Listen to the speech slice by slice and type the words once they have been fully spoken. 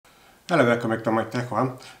Hello, welcome back to my Tech One.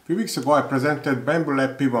 A few weeks ago I presented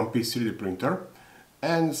BambuLab P1P 3D printer,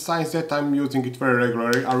 and since that I'm using it very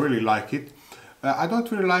regularly. I really like it. I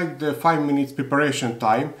don't really like the 5 minutes preparation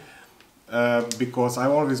time because I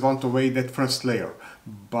always want to wait that first layer.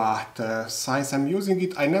 But since I'm using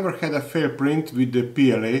it, I never had a fail print with the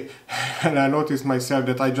PLA and I noticed myself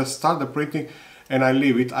that I just start the printing and I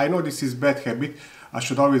leave it. I know this is bad habit. I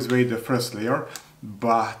should always wait the first layer.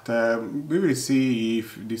 But we will see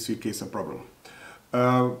if this week is a problem.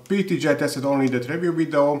 PETG I tested only that review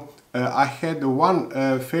video. I had one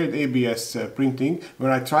failed ABS printing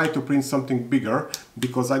when I tried to print something bigger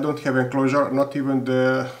because I don't have enclosure, not even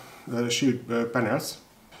the shield panels.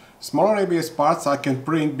 Smaller ABS parts I can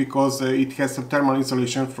print because it has some thermal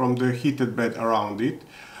insulation from the heated bed around it.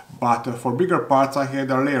 But for bigger parts I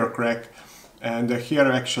had a layer crack, and here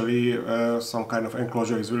actually some kind of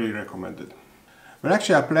enclosure is really recommended. But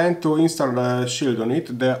actually I plan to install a shield on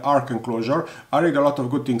it, the arc enclosure. I read a lot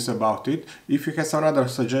of good things about it. If you have some other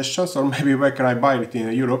suggestions, or maybe where can I buy it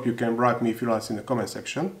in Europe, you can write me if you want in the comment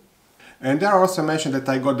section. And there I also mentioned that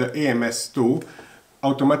I got the AMS 2,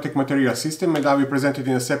 Automatic Material System, and I will present it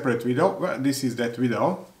in a separate video. Well, this is that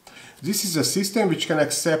video. This is a system which can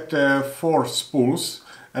accept 4 spools,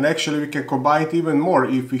 and actually we can combine it even more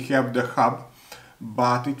if we have the hub.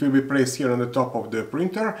 But it will be placed here on the top of the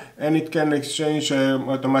printer, and it can exchange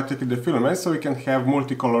automatically the filaments, so we can have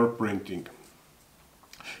multicolor printing.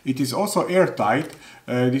 It is also airtight.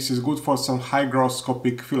 This is good for some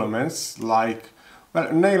hygroscopic filaments like,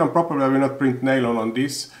 well, nylon. Probably I will not print nylon on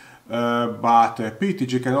this, but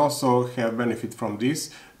PETG can also have benefit from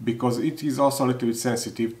this because it is also a little bit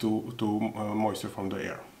sensitive to moisture from the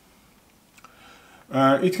air.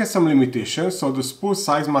 It has some limitations, so the spool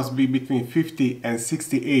size must be between 50 and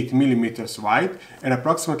 68 millimeters wide and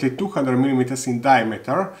approximately 200 millimeters in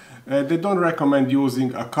diameter. They don't recommend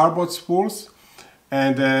using cardboard spools,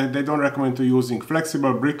 and they don't recommend using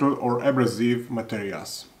flexible, brittle or abrasive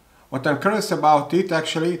materials. What I'm curious about it,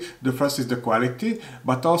 actually, the first is the quality,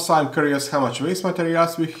 but also I'm curious how much waste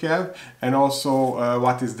materials we have, and also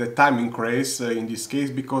what is the time increase in this case,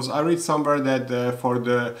 because I read somewhere that for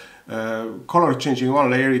the color changing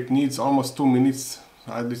one layer it needs almost 2 minutes.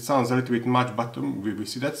 It sounds a little bit much, but we will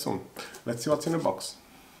see that soon. Let's see what's in the box.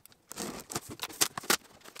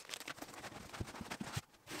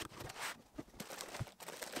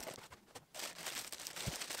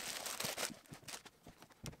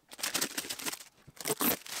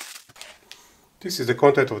 This is the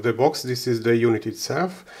content of the box. This is the unit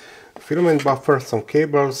itself. Filament buffer, some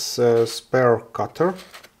cables, spare cutter,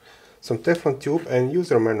 some Teflon tube and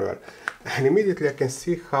user manual. And immediately I can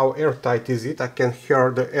see how airtight is it. I can hear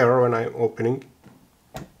the air when I'm opening.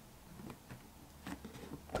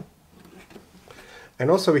 And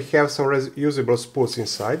also we have some reusable spools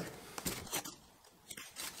inside.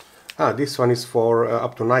 This one is for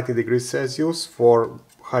up to 90 degrees Celsius for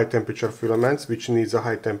high temperature filaments, which needs a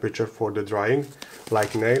high temperature for the drying,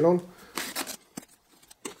 like nylon.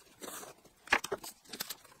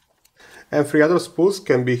 And 3 other spools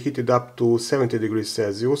can be heated up to 70 degrees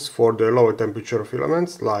Celsius for the lower temperature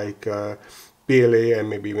filaments, like PLA and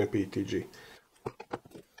maybe even PETG.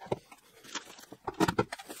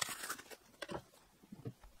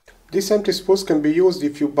 These empty spools can be used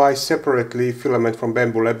if you buy separately filament from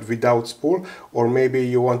BambuLab without spool, or maybe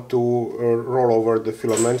you want to roll over the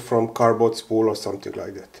filament from cardboard spool or something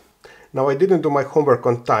like that. Now I didn't do my homework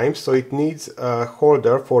on time, so it needs a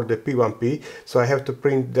holder for the P1P, so I have to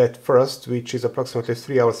print that first, which is approximately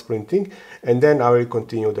 3 hours printing, and then I will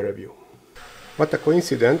continue the review. What a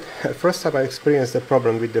coincidence! First time I experienced a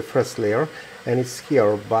problem with the first layer, and it's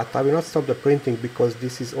here, but I will not stop the printing because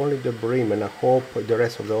this is only the brim, and I hope the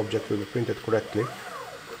rest of the object will be printed correctly.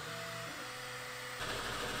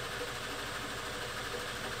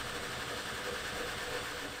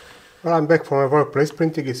 Well, I'm back from my workplace.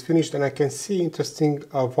 Printing is finished and I can see interesting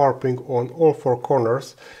warping on all 4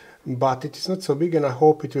 corners, but it is not so big and I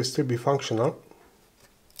hope it will still be functional.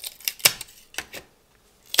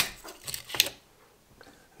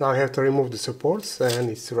 Now I have to remove the supports and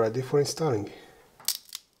it's ready for installing.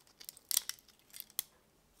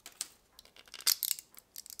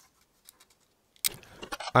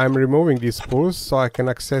 I'm removing these spools so I can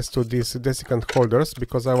access to these desiccant holders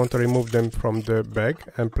because I want to remove them from the bag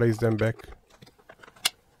and place them back.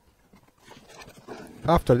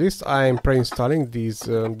 After this I am pre-installing these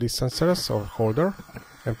sensors or holder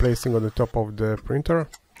and placing on the top of the printer,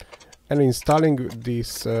 and installing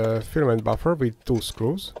this filament buffer with 2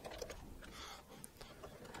 screws,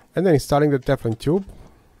 and then installing the Teflon tube,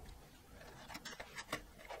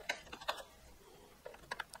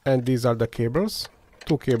 and these are the cables.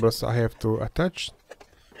 two cables I have to attach.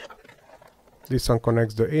 This one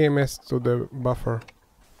connects the AMS to the buffer.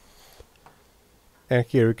 And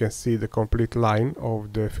here you can see the complete line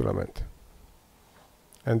of the filament.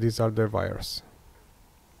 And these are the wires.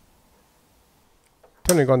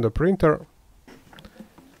 Turning on the printer,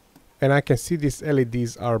 and I can see these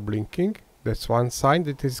LEDs are blinking. That's one sign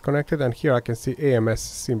that it is connected, and here I can see AMS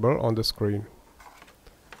symbol on the screen.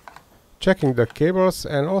 Checking the cables,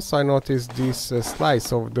 and also I noticed this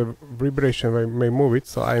slice of the vibration may move it,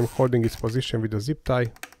 so I am holding its position with a zip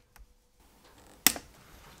tie.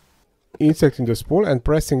 Inserting the spool and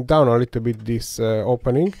pressing down a little bit this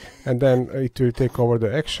opening, and then it will take over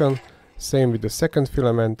the action. Same with the second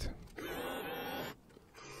filament.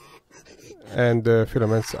 And the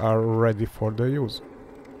filaments are ready for the use.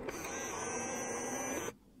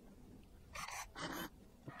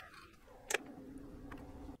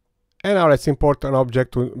 And now let's import an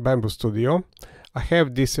object to Bambu Studio. I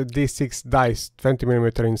have this D6 dice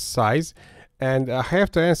 20mm in size, and I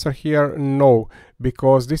have to answer here no,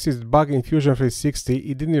 because this is bug in Fusion 360.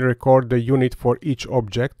 It didn't record the unit for each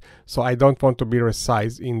object, so I don't want to be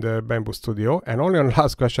resized in the Bambu Studio. And only on the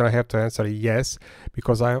last question I have to answer yes,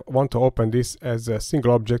 because I want to open this as a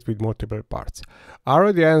single object with multiple parts. I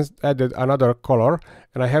already added another color,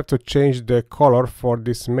 and I have to change the color for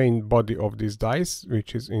this main body of this dice,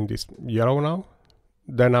 which is in this yellow now,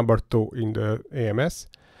 the number 2 in the AMS,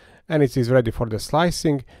 and it is ready for the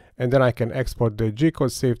slicing. And then I can export the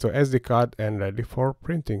G-code, save to SD card, and ready for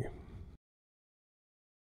printing.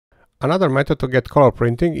 Another method to get color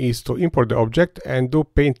printing is to import the object and do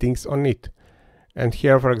paintings on it. And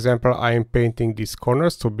here, for example, I am painting these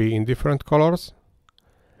corners to be in different colors.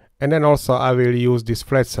 And then also I will use this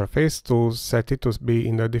flat surface to set it to be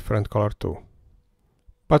in a different color too.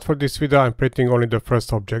 But for this video I'm printing only the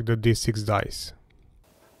first object, the D6 dice.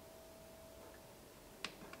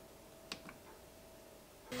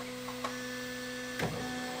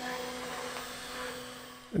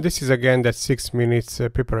 This is again that 6 minutes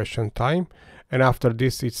preparation time, and after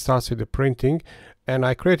this it starts with the printing, and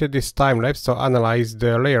I created this time lapse to analyze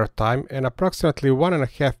the layer time, and approximately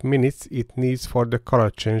 1.5 minutes it needs for the color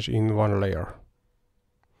change in one layer.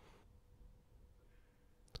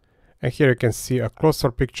 And here you can see a closer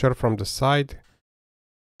picture from the side.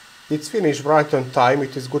 It's finished right on time.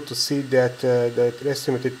 It is good to see that the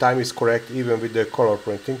estimated time is correct even with the color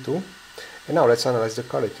printing too. And now let's analyze the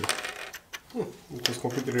quality. It was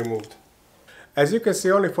completely removed. As you can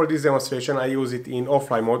see, only for this demonstration I use it in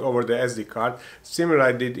offline mode over the SD card, similar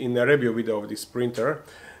I did in a review video of this printer.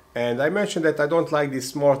 And I mentioned that I don't like these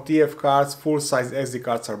small TF cards, full-size SD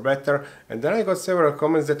cards are better, and then I got several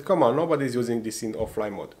comments that come on, nobody's using this in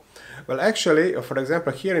offline mode. Well, actually, for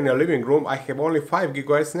example, here in the living room I have only 5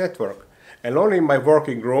 GHz network, and only in my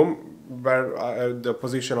working room, where the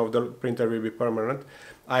position of the printer will be permanent,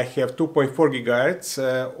 I have 2.4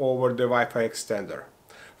 GHz over the Wi-Fi extender.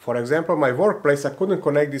 For example, my workplace, I couldn't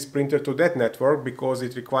connect this printer to that network because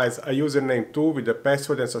it requires a username too with a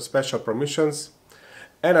password and some special permissions.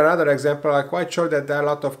 And another example, I'm quite sure that there are a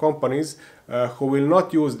lot of companies who will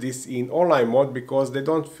not use this in online mode because they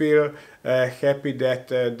don't feel happy that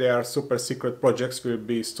their super secret projects will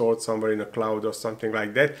be stored somewhere in the cloud or something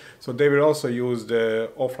like that. So they will also use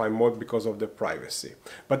the offline mode because of the privacy.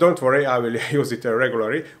 But don't worry, I will use it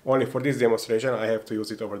regularly. Only for this demonstration I have to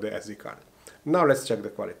use it over the SD card. Now let's check the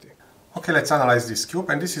quality. Okay, let's analyze this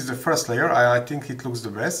cube, and this is the first layer. I think it looks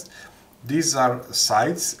the best. These are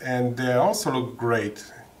sides, and they also look great.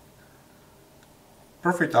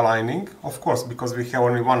 Perfect aligning, of course, because we have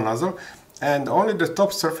only one nozzle, and only the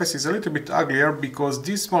top surface is a little bit uglier because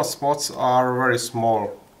these small spots are very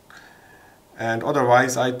small. And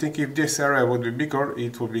otherwise, I think if this area would be bigger,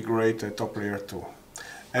 it would be great top layer too.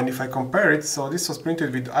 And if I compare it, so this was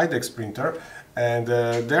printed with IDEX printer, and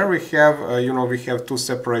there we have, we have two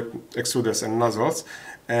separate extruders and nozzles,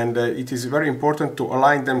 and it is very important to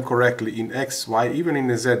align them correctly in X, Y, even in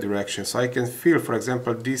the Z direction. So I can feel, for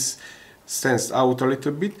example, this stands out a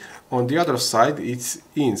little bit. On the other side, it's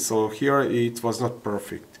in, so here it was not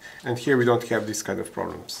perfect. And here we don't have this kind of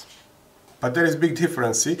problems. But there is big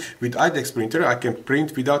difference. See? With IDEX printer, I can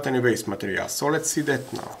print without any waste material. So let's see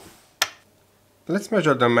that now. Let's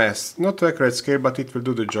measure the mass. Not to accurate scale, but it will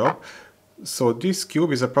do the job. So this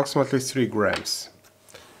cube is approximately 3 grams.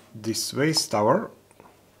 This waste tower,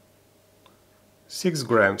 6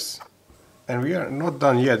 grams. And we are not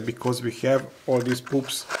done yet because we have all these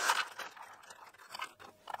poops.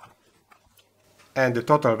 And the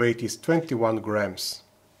total weight is 21 grams.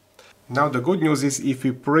 Now the good news is if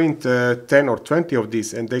we print 10 or 20 of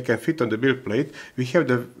these and they can fit on the build plate, we have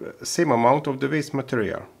the same amount of the waste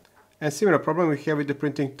material. And similar problem we have with the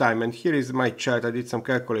printing time, and here is my chart. I did some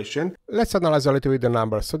calculation. Let's analyze a little bit the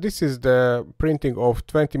numbers. So this is the printing of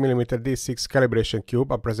 20mm D6 calibration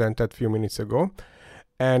cube I presented a few minutes ago,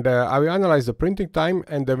 and I will analyze the printing time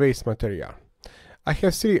and the waste material. I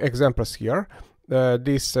have 3 examples here.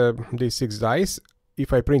 These D6 dies,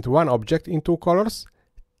 if I print 1 object in 2 colors,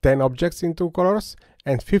 10 objects in 2 colors,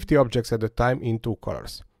 and 50 objects at a time in 2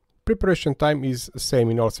 colors. Preparation time is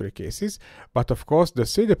same in all 3 cases, but of course the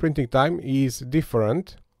 3D printing time is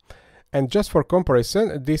different. And just for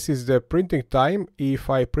comparison, this is the printing time if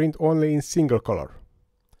I print only in single color.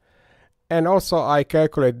 And also I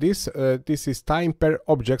calculate this, this is time per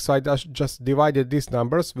object, so I just divided these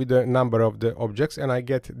numbers with the number of the objects and I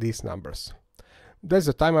get these numbers. That's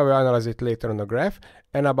the time. I will analyze it later on the graph.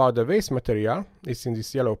 And about the waste material, it's in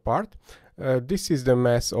this yellow part. This is the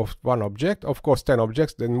mass of 1 object, of course 10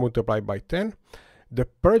 objects, then multiplied by 10. The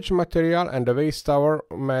purge material and the waste tower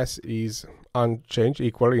mass is unchanged,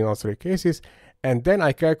 equal in all 3 cases. And then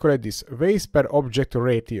I calculate this waste per object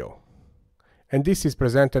ratio. And this is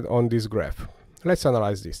presented on this graph. Let's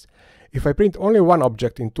analyze this. If I print only 1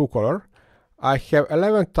 object in 2 color, I have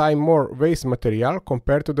 11 times more waste material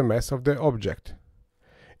compared to the mass of the object.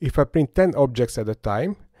 If I print 10 objects at a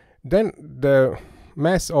time, then the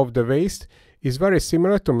mass of the waste is very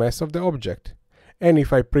similar to mass of the object. And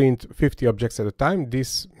if I print 50 objects at a time,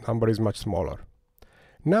 this number is much smaller.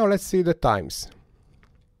 Now let's see the times.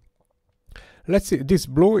 Let's see, this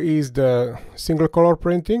blue is the single color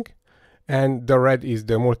printing and the red is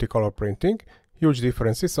the multicolor printing. Huge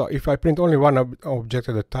differences. So if I print only 1 object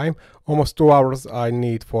at a time, almost 2 hours I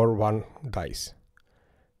need for 1 dice.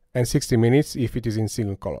 And 60 minutes if it is in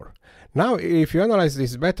single color. Now if you analyze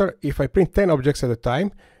this better, if I print 10 objects at a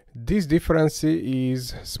time, this difference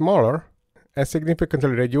is smaller and significantly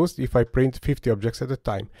reduced if I print 50 objects at a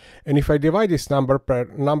time. And if I divide this number per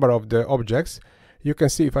number of the objects, you can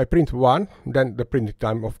see if I print 1, then the printing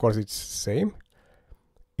time of course it's same.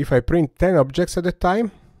 If I print 10 objects at a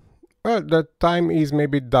time, well, the time is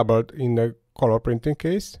maybe doubled in the color printing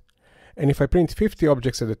case. And if I print 50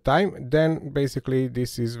 objects at a time, then basically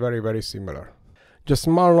this is very similar. Just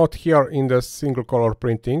small note here in the single color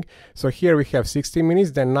printing. So here we have 60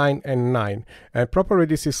 minutes, then 9 and 9. And probably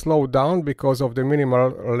this is slowed down because of the minimal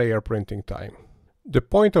layer printing time. The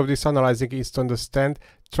point of this analyzing is to understand,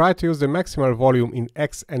 try to use the maximal volume in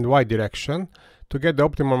X and Y direction to get the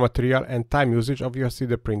optimal material and time usage of your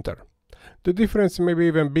 3D printer. The difference may be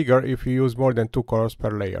even bigger if you use more than 2 colors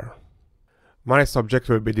per layer. My next object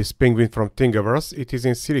will be this penguin from Thingiverse. It is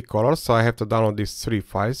in 3 colors, so I have to download these 3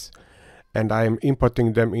 files. And I am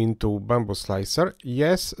importing them into Bambu Slicer.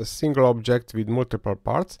 Yes, a single object with multiple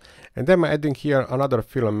parts. And then I'm adding here another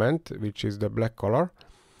filament, which is the black color.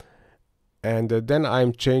 And then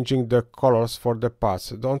I'm changing the colors for the parts.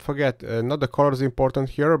 Don't forget, not the color is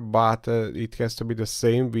important here, but it has to be the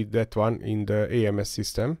same with that one in the AMS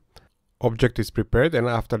system. Object is prepared, and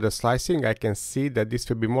after the slicing I can see that this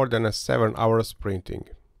will be more than 7 hours printing.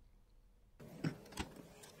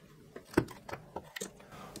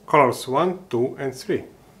 Colors 1, 2 and 3.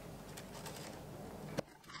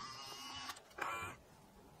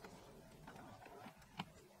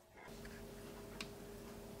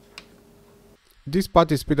 This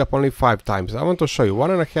part is speed up only 5 times. I want to show you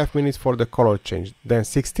 1.5 minutes for the color change, then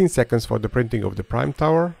 16 seconds for the printing of the prime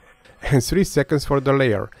tower, and 3 seconds for the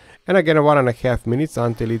layer, and again 1.5 minutes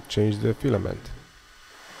until it changed the filament.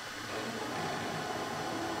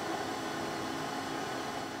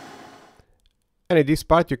 And in this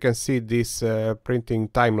part you can see this printing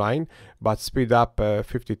timeline, but speed up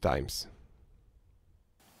 50 times.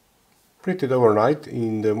 Printed overnight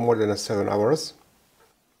in more than 7 hours.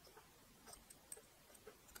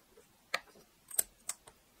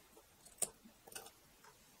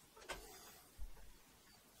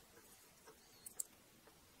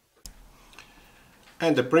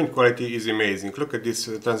 And the print quality is amazing. Look at this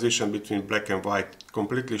transition between black and white,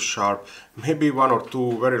 completely sharp. Maybe 1 or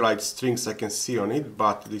 2 very light strings I can see on it,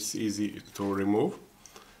 but this is easy to remove.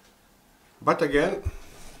 But again,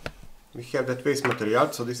 we have that waste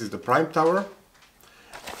material, so this is the prime tower,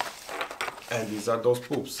 and these are those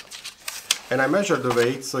poops. And I measured the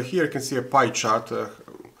weight, so here you can see a pie chart,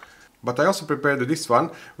 but I also prepared this one,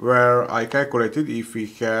 where I calculated if we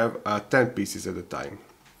have 10 pieces at a time.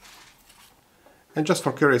 And just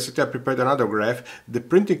for curiosity, I prepared another graph, the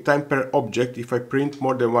printing time per object if I print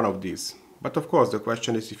more than one of these. But of course the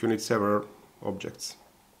question is if you need several objects.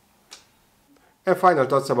 And final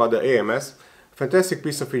thoughts about the AMS. Fantastic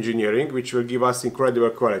piece of engineering which will give us incredible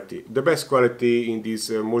quality. The best quality in these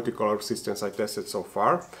multicolor systems I tested so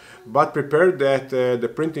far. But prepare that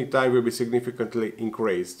the printing time will be significantly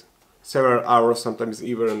increased. several hours, sometimes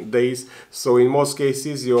even days. So in most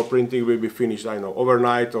cases your printing will be finished, I know,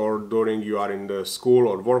 overnight or during you are in the school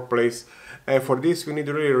or workplace. And for this we need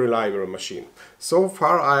a really reliable machine. So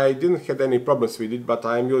far I didn't have any problems with it, but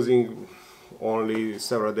I'm using only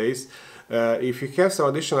several days. If you have some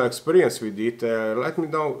additional experience with it, let me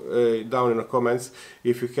know down in the comments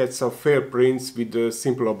if you had some failed prints with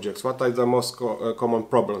simple objects. What are the most common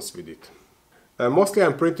problems with it? Mostly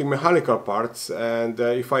I'm printing mechanical parts, and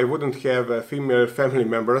if I wouldn't have female family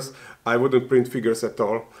members, I wouldn't print figures at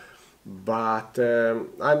all. But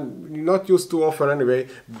I'm not used too often anyway,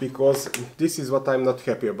 because this is what I'm not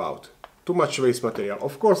happy about. Too much waste material.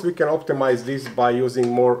 Of course we can optimize this by using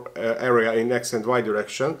more area in X and Y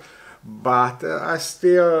direction, but I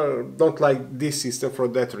still don't like this system for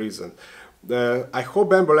that reason. I hope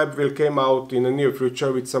BambuLab will come out in the near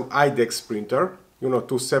future with some IDEX printer, you know,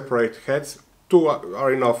 2 separate heads. 2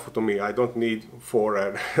 are enough to me, I don't need 4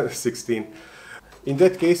 and 16. In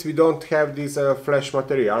that case we don't have these flash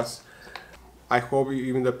materials. I hope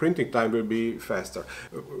even the printing time will be faster.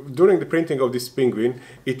 During the printing of this penguin,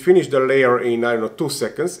 it finished the layer in, I don't know, 2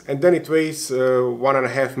 seconds, and then it waits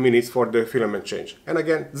 1.5 minutes for the filament change. And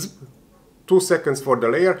again, zip, 2 seconds for the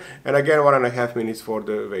layer, and again 1.5 minutes for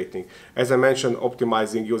the waiting. As I mentioned,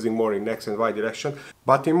 optimizing using more in X and Y direction,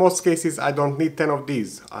 but in most cases I don't need 10 of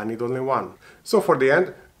these, I need only 1. So for the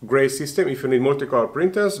end, great system if you need multicolor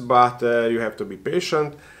printers, but you have to be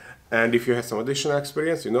patient. And if you have some additional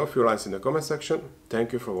experience, you know, a few lines in the comment section.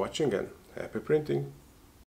 Thank you for watching and happy printing!